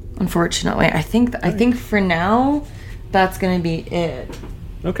 Unfortunately, I think for now, that's going to be it.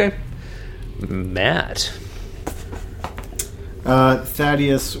 Okay. Matt.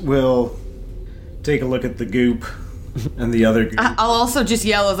 Thaddeus will take a look at the goop and the other goop. I'll also just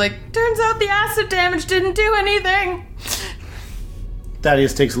yell. I was like, turns out the acid damage didn't do anything.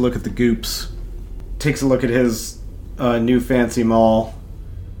 Thaddeus takes a look at the goops, takes a look at his new fancy mall,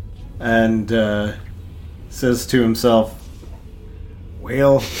 and says to himself,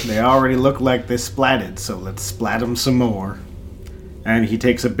 well, they already look like they splatted, so let's splat them some more. And he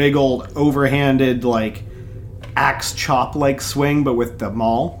takes a big old overhanded, like, axe chop-like swing, but with the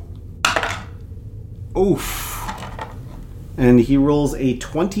maul. Oof. And he rolls a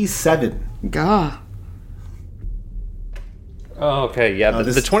 27. Gah. Oh, okay, yeah.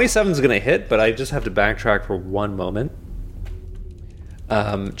 this- The 27 is going to hit, but I just have to backtrack for one moment.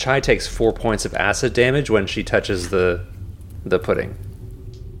 Chai takes 4 points of acid damage when she touches the pudding.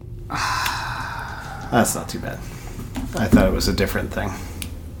 That's not too bad. I thought it was a different thing.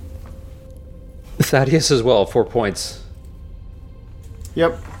 Thaddeus as well, 4 points.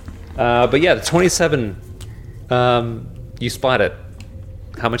 Yep. But yeah, the 27, you splat it.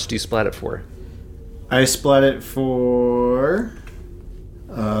 How much do you splat it for? I splat it for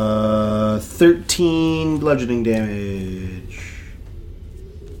 13 bludgeoning damage.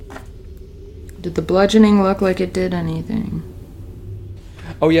 Did the bludgeoning look like it did anything?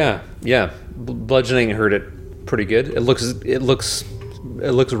 Oh yeah. Bludgeoning hurt it pretty good. It looks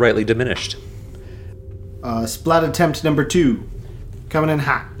rightly diminished. Splat attempt number 2. Coming in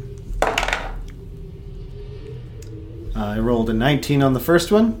hot. I rolled a 19 on the first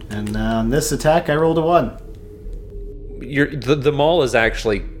one, and on this attack I rolled a 1. The maul is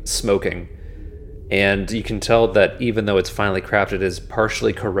actually smoking, and you can tell that even though it's finely crafted, it is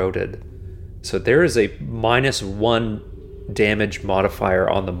partially corroded. So there is a -1 damage modifier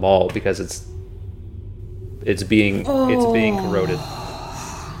on the maul because it's being corroded.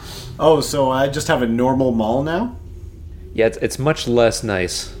 Oh, so I just have a normal maul now? Yeah, it's much less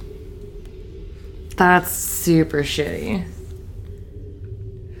nice. That's super shitty.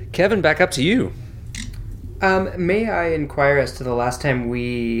 Kevin, back up to you. May I inquire as to the last time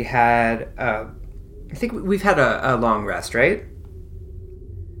we had... I think we've had a long rest, right?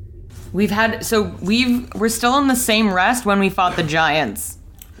 We're still in the same rest when we fought the giants.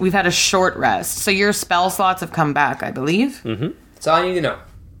 We've had a short rest. So your spell slots have come back, I believe. Mm-hmm. That's all I need to know.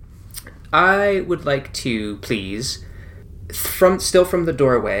 I would like to, please, from the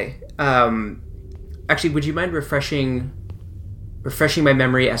doorway, actually, would you mind refreshing my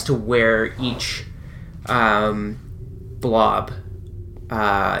memory as to where each blob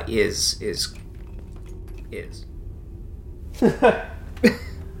is?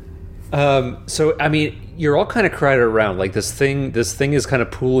 So I mean, you're all kind of crowded around. Like this thing is kind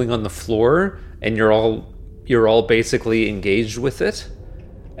of pooling on the floor, and you're all basically engaged with it.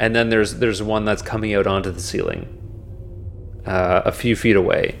 And then there's one that's coming out onto the ceiling, a few feet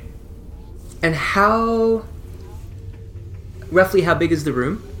away. And roughly how big is the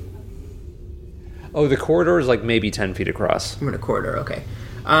room? Oh, the corridor is like maybe 10 feet across. I'm in a corridor, okay.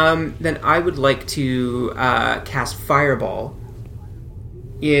 Then I would like to cast Fireball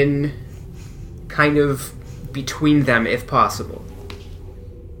in kind of between them if possible.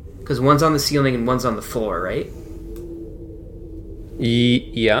 Because one's on the ceiling and one's on the floor, right?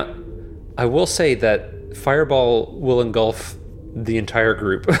 Yeah. I will say that Fireball will engulf the entire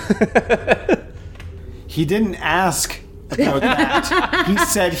group. He didn't ask about that. He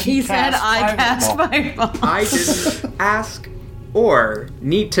said I cast Fireball. I didn't ask or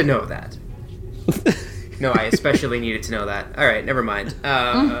need to know that. No, I especially needed to know that. All right, never mind.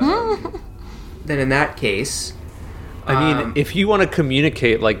 Then in that case... I mean, if you want to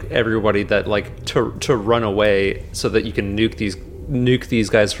communicate, like, everybody that, like, to run away so that you can nuke these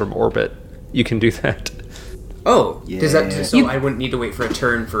guys from orbit, you can do that. Oh, yeah. Does that so I wouldn't need to wait for a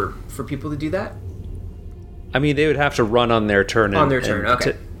turn for people to do that? I mean, they would have to run on their turn.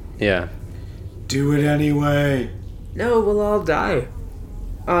 Okay. Yeah. Do it anyway. No, we'll all die.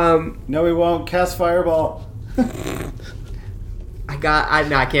 No, we won't. Cast Fireball. I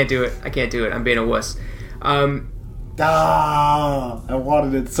can't do it. I'm being a wuss. I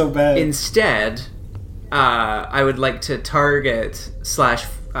wanted it so bad. Instead, I would like to target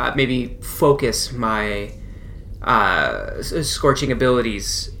 / maybe focus my scorching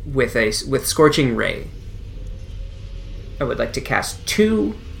abilities with Scorching Ray. I would like to cast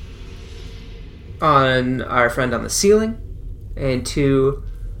 2 on our friend on the ceiling and 2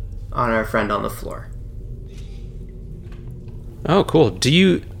 on our friend on the floor. Oh, cool. Do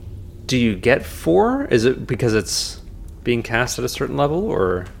you get 4? Is it because it's being cast at a certain level,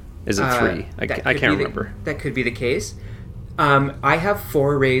 or is it 3? I can't remember. That could be the case. I have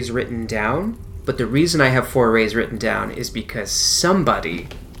 4 rays written down, but the reason I have 4 rays written down is because somebody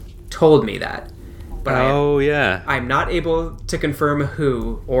told me that. But yeah. I'm not able to confirm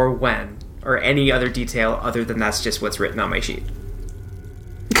who or when or any other detail other than that's just what's written on my sheet.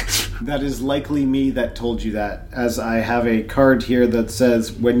 That is likely me that told you that, as I have a card here that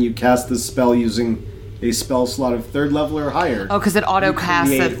says when you cast this spell using a spell slot of 3rd level or higher. Oh, because it auto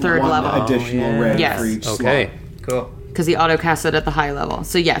casts at 3rd level. Additional ray Yes. for each Okay. slot. Cool. Because he auto casts it at the high level.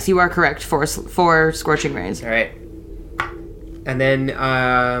 So yes, you are correct. 4 Scorching Rays. All right. And then,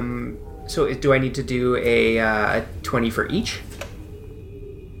 so do I need to do a 20 for each?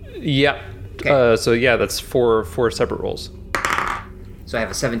 Yeah. Okay. So yeah, that's 4 separate rolls. So I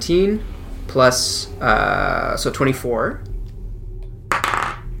have a 17 plus, so 24.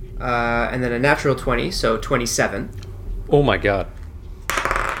 And then a natural 20, so 27. Oh my god.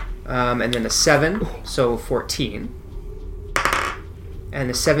 And then a 7, so 14. And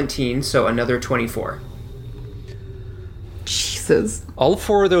a 17, so another 24. Jesus. All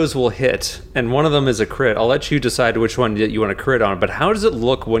 4 of those will hit, and one of them is a crit. I'll let you decide which one that you want to crit on, but how does it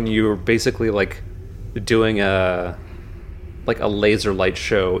look when you're basically, like, doing a laser light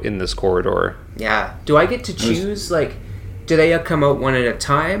show in this corridor? Yeah. Do I get to choose, like, do they come out one at a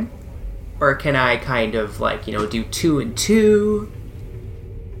time? Or can I kind of, like, do 2 and 2?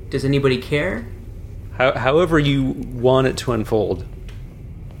 Does anybody care? however you want it to unfold.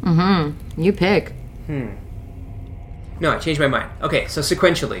 You pick. No, I changed my mind. Okay, so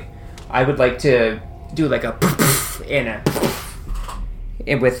sequentially, I would like to do like a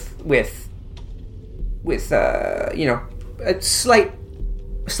and with you know, a slight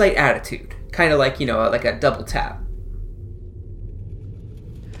attitude, kind of like, you know, like a double tap.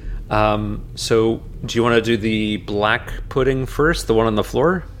 So do you want to do the black pudding first, the one on the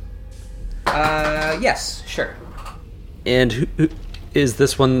floor? Yes, sure. And who is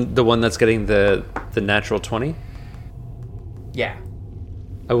this one, the one that's getting the natural 20? Yeah.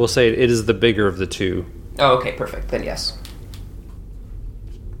 I will say it is the bigger of the two. Oh, okay, perfect. Then yes.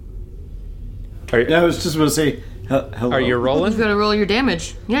 Yeah, I was just going to say, hello. Are you rolling? You gotta roll your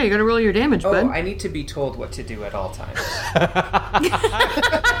damage. Yeah, you gotta roll your damage, Oh, bud. I need to be told what to do at all times.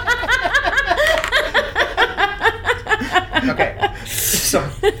 Okay. So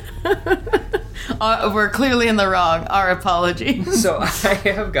We're clearly in the wrong. Our apologies. I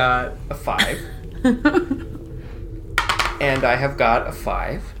have got a 5. And I have got a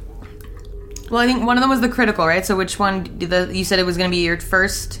 5. Well, I think one of them was the critical, right? So which one? You said it was going to be your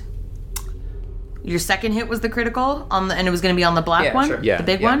first. Your second hit was the critical and it was going to be on the black Yeah, one, sure. Yeah. the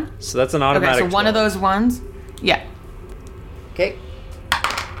big yeah. one. So that's an Okay, automatic. so one of 12. those ones. Yeah. Okay.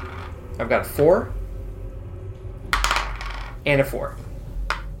 I've got a 4. And a 4.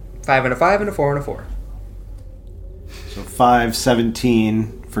 5 and a 5 and a 4 and a 4. So 5,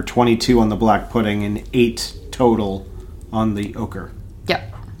 17 for 22 on the black pudding and 8 total on the ochre.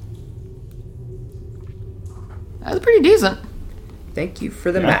 Yep. That was pretty decent. Thank you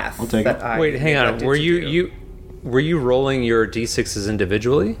for the Yeah, math. I'll take it. Wait, hang on. neglected Were to do. were you rolling your d6s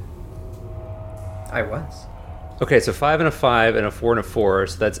individually? I was. Okay, so 5 and a 5 and a 4 and a 4,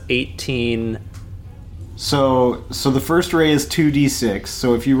 so that's 18. So the first ray is 2d6.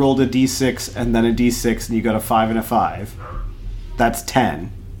 So if you rolled a d6 and then a d6 and you got a 5 and a 5, that's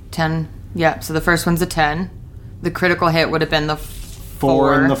 10. 10. Yeah, so the first one's a 10. The critical hit would have been the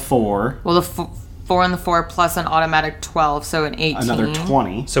 4 and the 4, Well, the 4 and the 4 plus an automatic 12, so an 18. another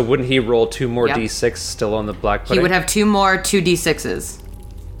 20. So wouldn't he roll 2 more Yep. d6 still on the black pudding? He would have 2 more 2d6s.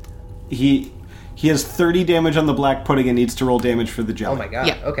 He has 30 damage on the black pudding and needs to roll damage for the jelly. Oh my god.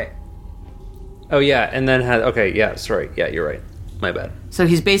 Yeah. Okay. Oh yeah, and then had okay, yeah, sorry, yeah, you're right. My bad. So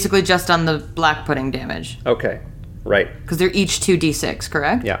he's basically just on the black pudding damage. Okay, right. Because they're each 2d6,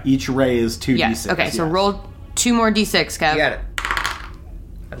 correct? Yeah. Each ray is 2d6. Yes. Okay, so yes. roll 2 more d6, Kev. You got it.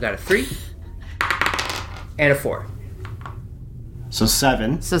 I've got a 3 and a 4. So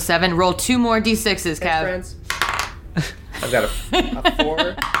 7. So 7. Roll 2 more d6s, Thanks, Kev. friends. I've got a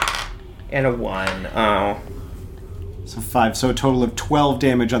 4 and a 1. Oh. So 5. So a total of 12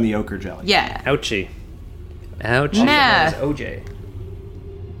 damage on the ochre jelly. Yeah. Ouchie. Ouchie. Nah. That was OJ.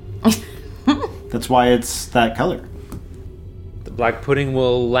 That's why it's that color. The black pudding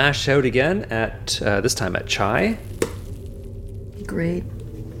will lash out again at this time at Chai. Great.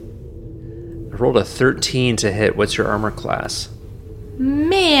 I rolled a 13 to hit. What's your armor class?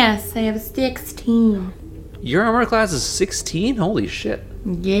 Miss, I have 16. Your armor class is 16? Holy shit.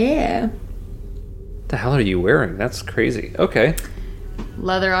 Yeah. The hell are you wearing? That's crazy. Okay.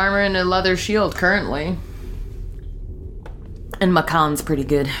 Leather armor and a leather shield currently. And Makan's pretty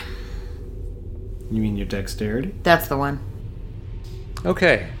good. You mean your dexterity? That's the one.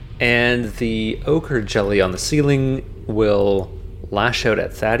 Okay. And the ochre jelly on the ceiling will lash out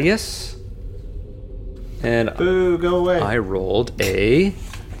at Thaddeus. And Boo, go away. I rolled a...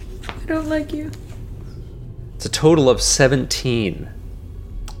 I don't like you. It's a total of 17.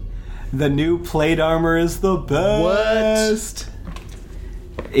 The new plate armor is the best.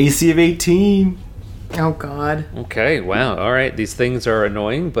 What? AC of 18. Oh, God. Okay, wow. All right. These things are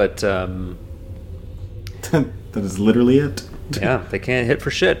annoying, but That is literally it. yeah, they can't hit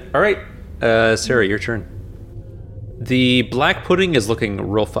for shit. All right. Sarah, your turn. The black pudding is looking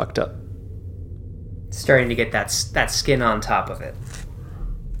real fucked up. Starting to get that skin on top of it.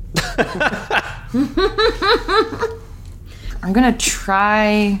 I'm gonna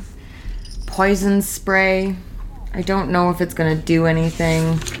try poison spray. I don't know if it's gonna do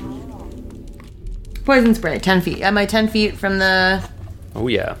anything. Poison spray, 10 feet. Am I 10 feet from the Oh,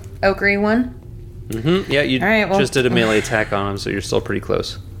 yeah. ochre one? Yeah, you All right, well- just did a melee attack on him, so you're still pretty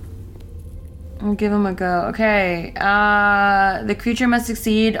close. I'll give him a go. Okay. The creature must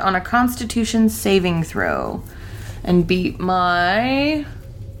succeed on a Constitution saving throw and beat my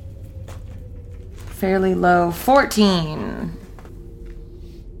fairly low 14.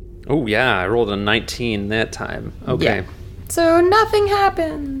 Oh, yeah. I rolled a 19 that time. Okay. Yeah. So nothing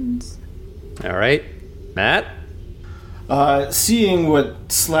happens. All right. Matt? Seeing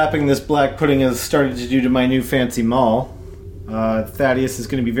what slapping this black pudding has started to do to my new fancy mall, Thaddeus is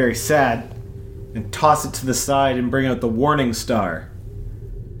going to be very sad and toss it to the side and bring out the warning star.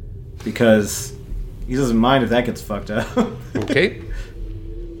 Because he doesn't mind if that gets fucked up. Okay.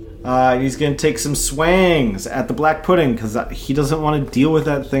 He's going to take some swangs at the black pudding because he doesn't want to deal with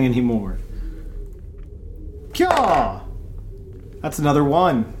that thing anymore. Kyaw! That's another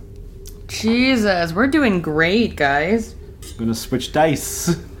one. Jesus, we're doing great, guys. I'm going to switch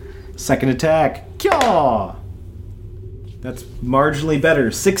dice. Second attack. Kyaw! That's marginally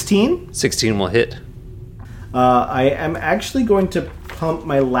better. 16? 16 will hit. I am actually going to pump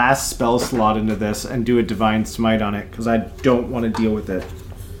my last spell slot into this and do a Divine Smite on it because I don't want to deal with it.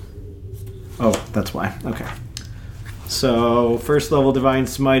 Oh, that's why. Okay. So, first level Divine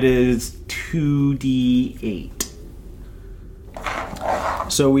Smite is 2d8.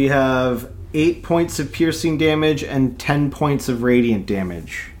 So we have 8 points of piercing damage and 10 points of radiant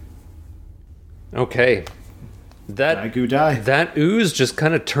damage. Okay. Die. That ooze just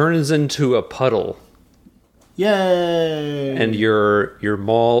kind of turns into a puddle. Yay! And your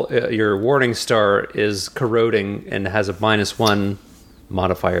warning star is corroding and has a -1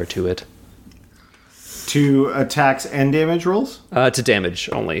 modifier to it. To attacks and damage rolls? To damage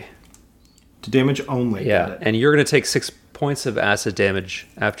only. To damage only. Yeah, Got it. and you're going to take 6 points of acid damage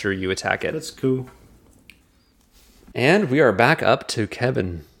after you attack it. That's cool. And we are back up to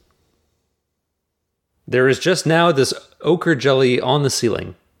Kevin. There is just now this ochre jelly on the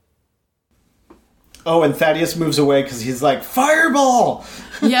ceiling. Oh, and Thaddeus moves away because he's like, Fireball!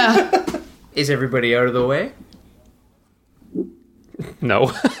 Yeah. Is everybody out of the way?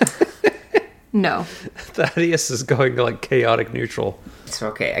 No. No. Thaddeus is going like chaotic neutral. It's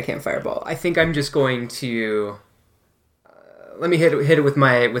okay. I can't fireball. I think I'm just going to let me hit it with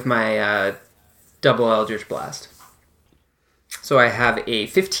my double Eldritch Blast. So I have a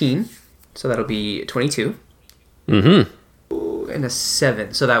 15, so that'll be 22. Mm-hmm. And a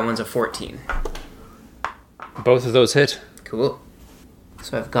 7, so that one's a 14. Both of those hit. Cool.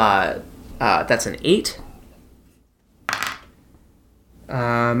 So I've got that's an 8.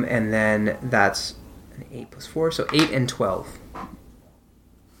 And then that's an 8 plus 4, so 8 and 12.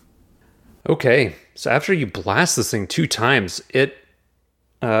 Okay, so after you blast this thing 2 times, it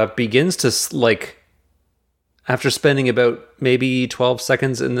begins to, after spending about maybe 12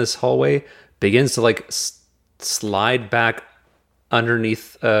 seconds in this hallway, begins to, slide back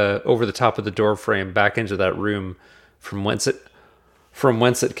underneath, over the top of the door frame, back into that room from whence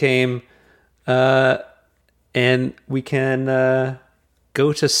it came. And we can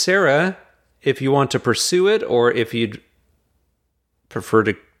go to Sarah if you want to pursue it, or if you'd prefer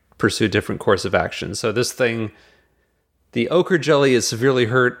to pursue a different course of action. So this thing, the ochre jelly, is severely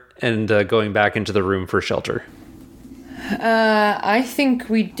hurt and going back into the room for shelter. I think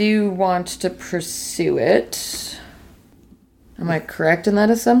we do want to pursue it. Am I correct in that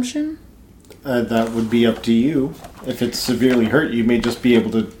assumption? That would be up to you. If it's severely hurt, you may just be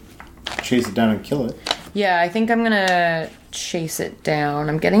able to chase it down and kill it. Yeah, I think I'm gonna chase it down.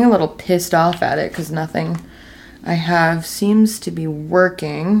 I'm getting a little pissed off at it because nothing I have seems to be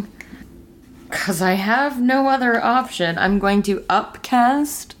working. Because I have no other option. I'm going to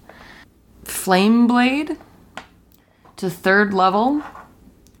upcast Flame Blade to 3rd level,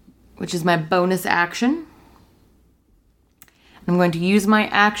 which is my bonus action. I'm going to use my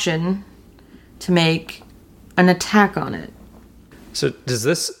action to make an attack on it. So is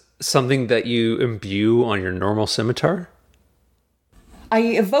this something that you imbue on your normal scimitar? I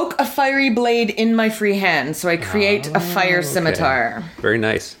evoke a fiery blade in my free hand, so I create a fire scimitar. Very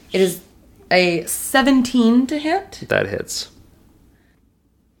nice. It is a 17 to hit. That hits.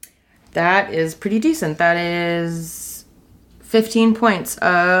 That is pretty decent. That is 15 points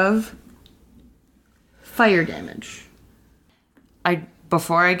of fire damage.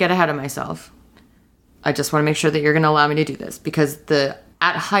 Before I get ahead of myself, I just want to make sure that you're going to allow me to do this, because the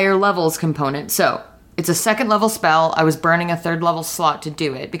at higher levels component, so it's a 2nd level spell. I was burning a 3rd level slot to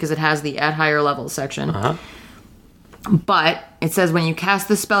do it because it has the at higher levels section. Uh-huh. But it says when you cast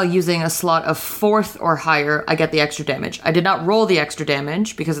the spell using a slot of 4th or higher, I get the extra damage. I did not roll the extra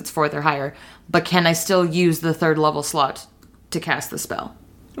damage because it's 4th or higher, but can I still use the 3rd level slot to cast the spell?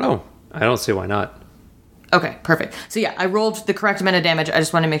 Oh, I don't see why not. Okay, perfect. So yeah, I rolled the correct amount of damage. I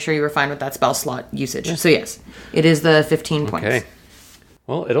just want to make sure you were fine with that spell slot usage. So yes, it is the 15 points. Okay.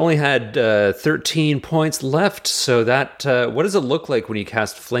 Well, it only had 13 points left, so that what does it look like when you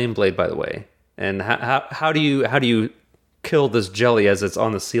cast Flame Blade, by the way? And how do you kill this jelly as it's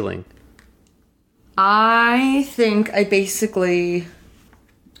on the ceiling? I think I basically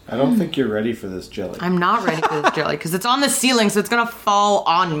I don't think you're ready for this jelly. I'm not ready for this jelly because it's on the ceiling, so it's gonna fall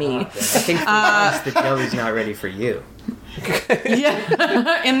on me. I think for once the jelly's not ready for you.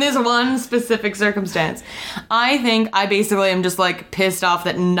 Yeah, in this one specific circumstance, I think I basically am just like pissed off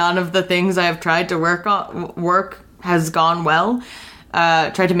that none of the things I have tried to work has gone well.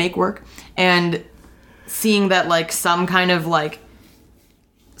 Tried to make work, and seeing that like some kind of like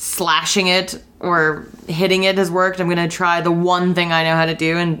slashing it or hitting it has worked, I'm gonna try the one thing I know how to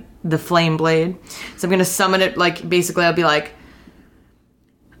do, and the flame blade. So I'm gonna summon it. Like basically, I'll be like,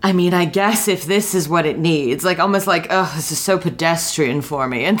 I mean, I guess if this is what it needs, like almost like, oh, this is so pedestrian for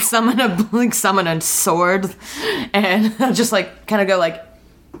me, and summon a sword, and I'll just like kind of go like,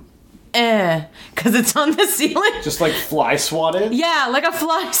 because it's on the ceiling. Just like fly swat it? Yeah, like a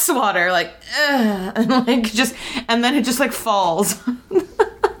fly swatter, like, and like just, and then it just like falls.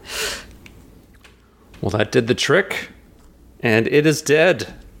 Well, that did the trick, and it is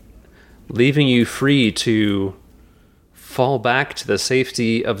dead, leaving you free to fall back to the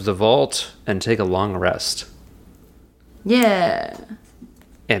safety of the vault and take a long rest. Yeah.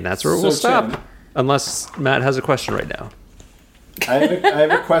 And that's where So, we'll stop, Tim, unless Matt has a question right now. I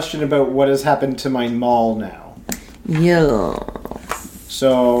have a question about what has happened to my maul now. Yeah.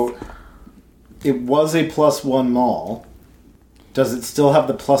 So, it was a +1 maul. Does it still have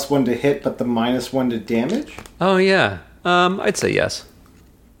the +1 to hit, but the -1 to damage? Oh, yeah. I'd say yes.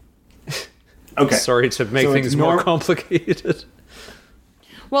 Okay. Sorry to make So things it's more complicated.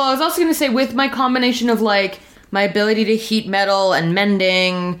 Well, I was also going to say, with my combination of, like, my ability to heat metal and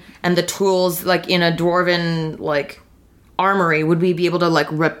mending and the tools, like, in a dwarven, like, armory, would we be able to, like,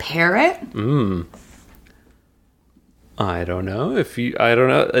 repair it? I don't know I don't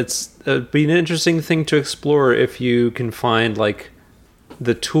know. It'd be an interesting thing to explore if you can find, like,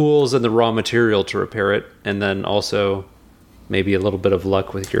 the tools and the raw material to repair it, and then also maybe a little bit of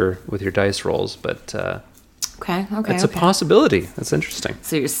luck with your dice rolls, but Okay. it's a possibility. That's interesting.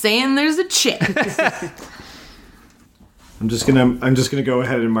 So you're saying there's a chance. I'm just gonna go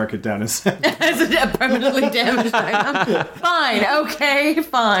ahead and mark it down as. As a permanently damaged item. Fine, okay,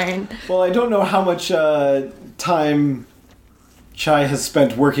 fine. Well, I don't know how much time Chai has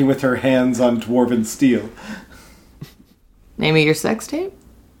spent working with her hands on dwarven steel. Name of your sex tape?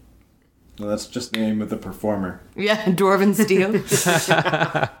 Well, that's just the name of the performer. Yeah, Dwarven Steel.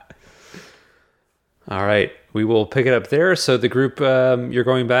 All right, we will pick it up there. So the group, you're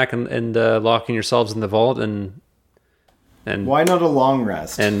going back and locking yourselves in the vault and Why not a long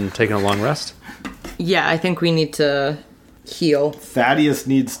rest? and taking a long rest. Yeah, I think we need to heal. Thaddeus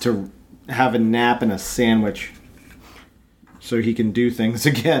needs to have a nap and a sandwich so he can do things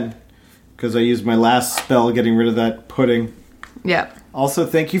again. Because I used my last spell getting rid of that pudding. Yeah. Also,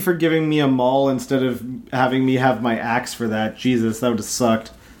 thank you for giving me a maul instead of having me have my axe for that. Jesus, that would have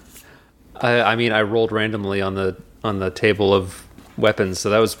sucked. I mean, I rolled randomly on the table of weapons, so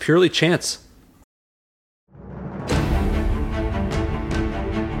that was purely chance.